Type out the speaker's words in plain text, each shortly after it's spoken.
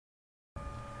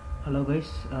Hello guys,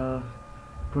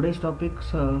 today's topics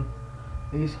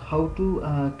is how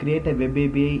to create a web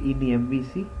API in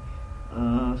MVC.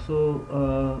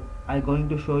 I'm going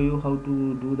to show you how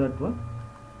to do that one.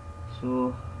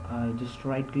 So I just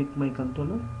right click my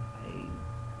controller.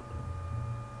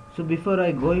 So before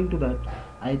I go into that,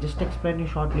 I just explain you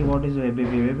shortly what is web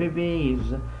API. Web API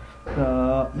is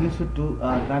used to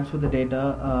transfer the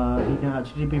data in a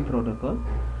HTTP protocol.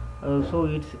 So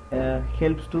it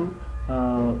helps to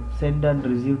send and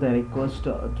receive the request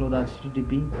through the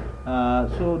HTTP.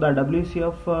 So the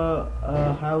WCF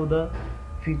have the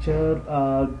feature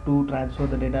to transfer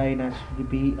the data in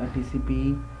HTTP,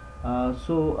 TCP.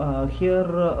 Here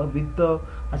with the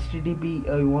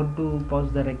HTTP, you want to pass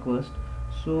the request.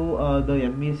 So the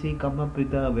MVC come up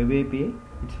with a web API.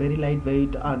 It's very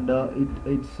lightweight and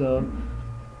it's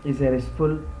is a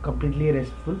restful, completely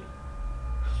restful.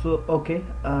 So okay,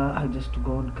 I'll just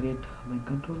go and create my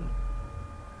controller.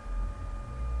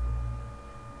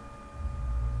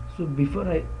 So before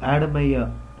I add my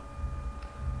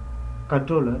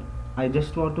controller, I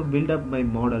just want to build up my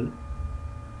model.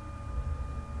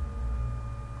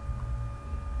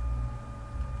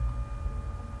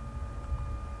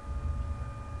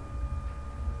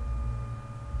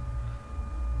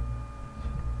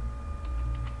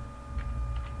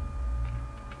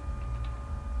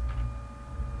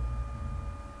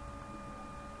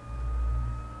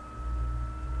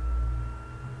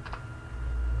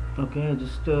 Okay, I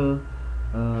just have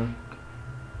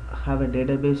a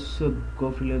database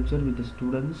Go Freelancer with the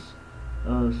students.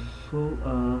 I'm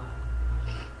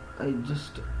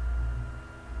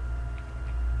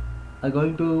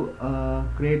going to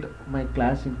create my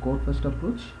class in code first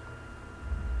approach.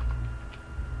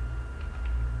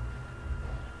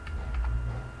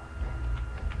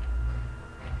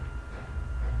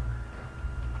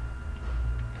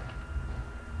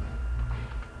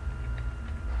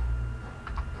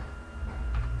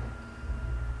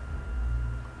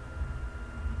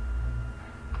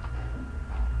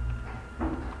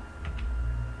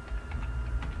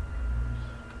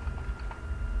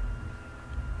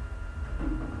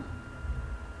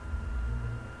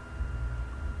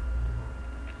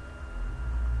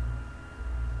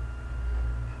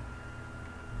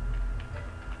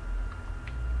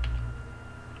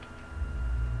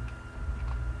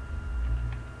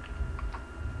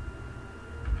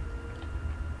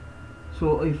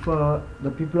 So if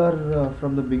the people are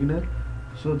from the beginner,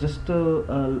 so just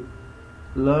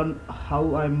learn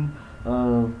how I'm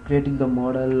creating the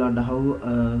model and how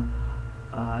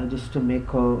I just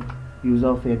make use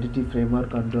of entity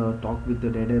framework and talk with the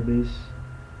database.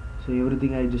 So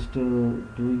everything I just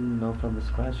doing now from the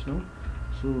scratch now.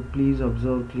 So please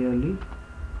observe clearly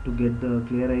to get the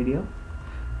clear idea.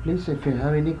 Please, if you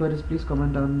have any queries, please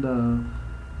comment on the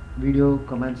video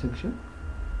comment section.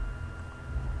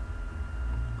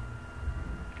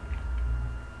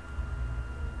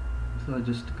 So I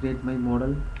just create my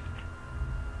model.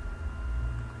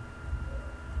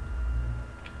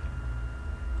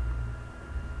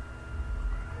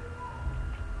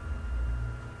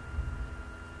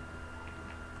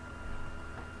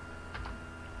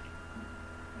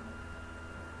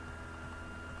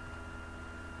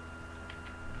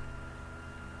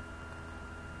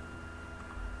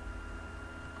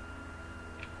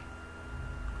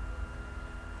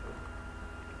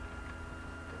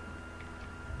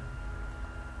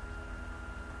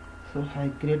 So I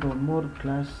create one more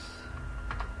class.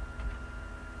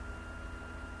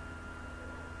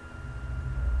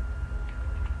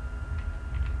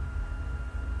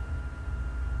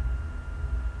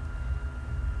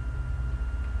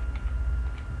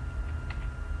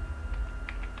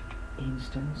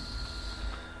 Instance.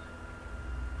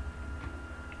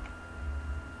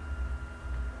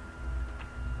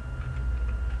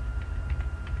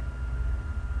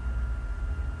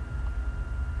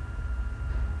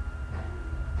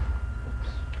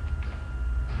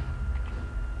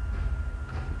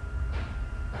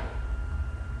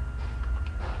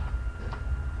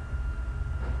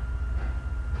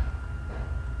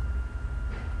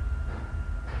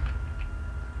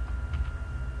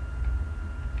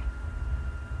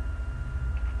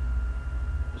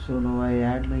 So now I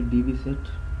add my DB set,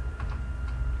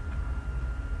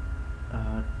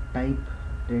 type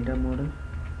data model,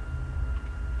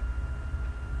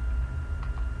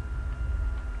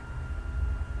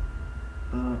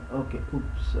 okay,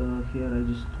 oops, here I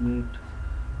just made,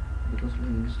 because my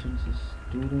instance is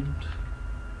student,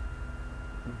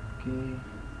 okay,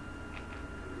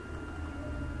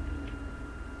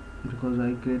 because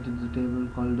I created the table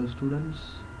called the students.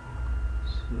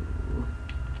 So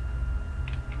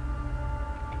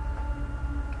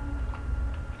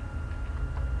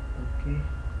Okay.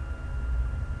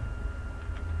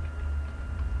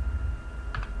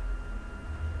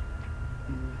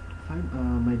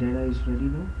 Fine. My data is ready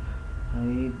now.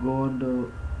 I go on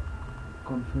to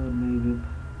configure my web.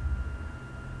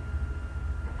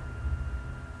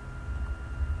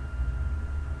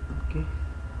 Okay.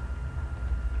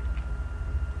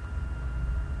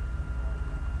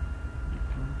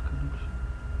 Default connection.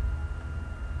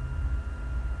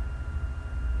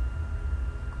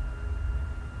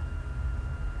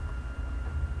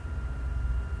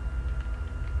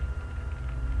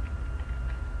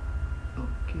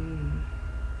 Okay.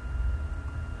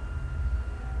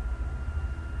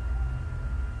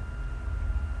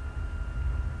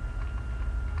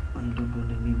 I don't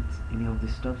want any of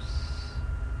this stuffs.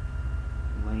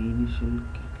 My initial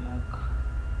catalog.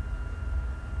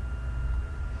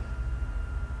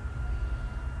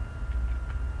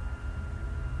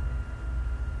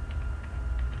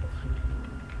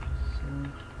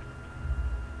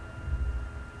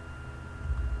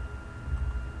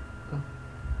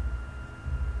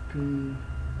 Okay,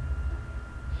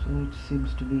 so it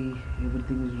seems to be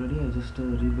everything is ready. I just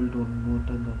rebuild one more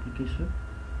time the application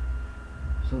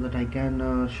so that I can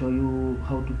show you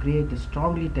how to create a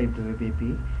strongly typed web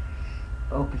API.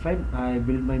 Okay, fine. I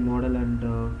build my model and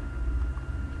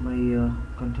my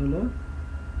controller.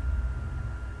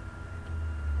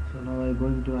 So now I'm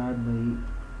going to add my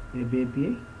web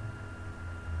API.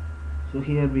 So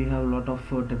here we have a lot of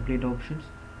template options.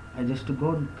 I just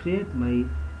go and create my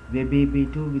web API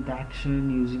 2 with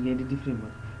action using entity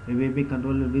framework. Web API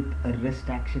controller with a REST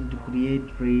action to create,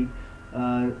 read,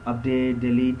 update,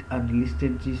 delete, and list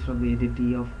entries from the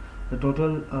entity of the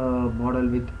total model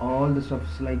with all the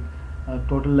stuffs like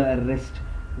total REST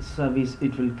service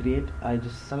it will create. I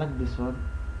just select this one.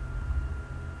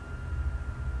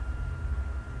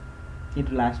 It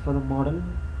will ask for the model.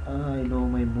 I know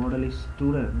my model is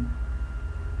student.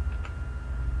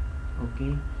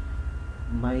 Okay,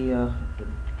 my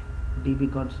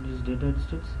DB constant is data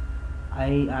instance.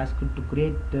 I ask it to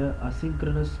create the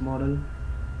asynchronous model.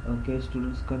 Okay,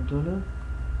 students controller.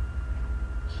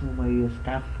 So my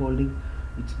scaffolding,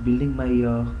 it's building my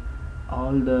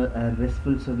all the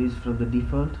RESTful service from the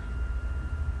default.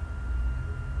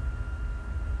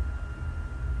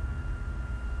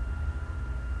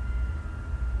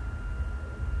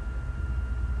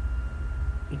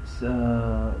 It's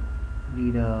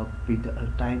need a bit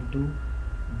time to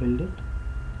build it.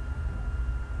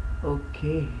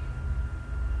 Okay,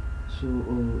 so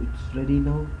it's ready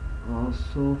now.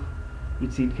 So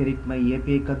it's inherit my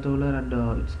API controller and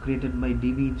it's created my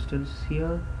DB instance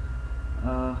here.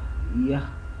 Yeah,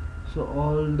 so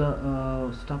all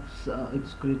the stuffs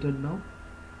it's created now.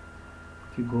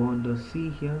 If you go on the C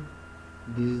here,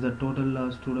 this is the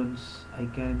total students. I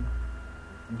can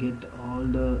get all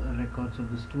the records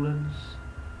of the students,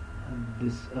 and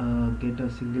this get a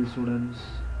single students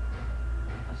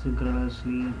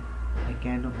asynchronously. I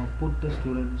can put the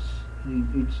students,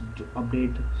 it's to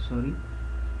update, sorry.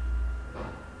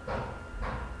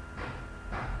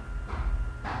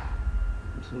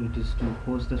 So it is to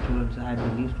post the students, add the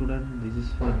new student. This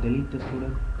is for delete the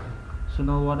student. So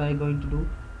now what I going to do,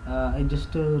 I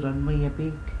just run my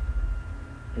Epic.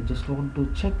 I just want to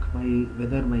check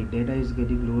whether my data is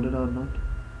getting loaded or not,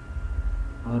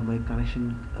 or my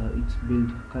connection it's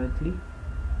built correctly.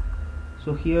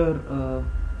 So here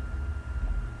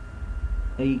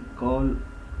I call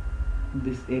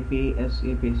this API as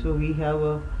API. So we have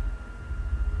a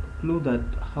clue that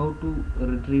how to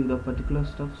retrieve the particular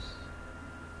stuffs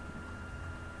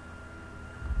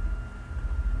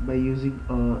by using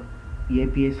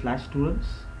API slash students.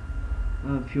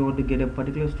 If you want to get a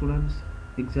particular students,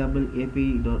 example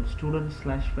API.students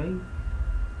slash file.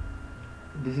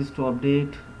 This is to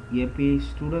update API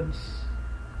students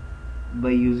by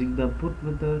using the put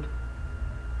method.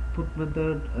 Put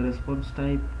method response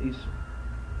type is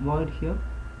void here.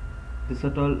 This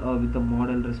at all with the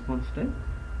model response type.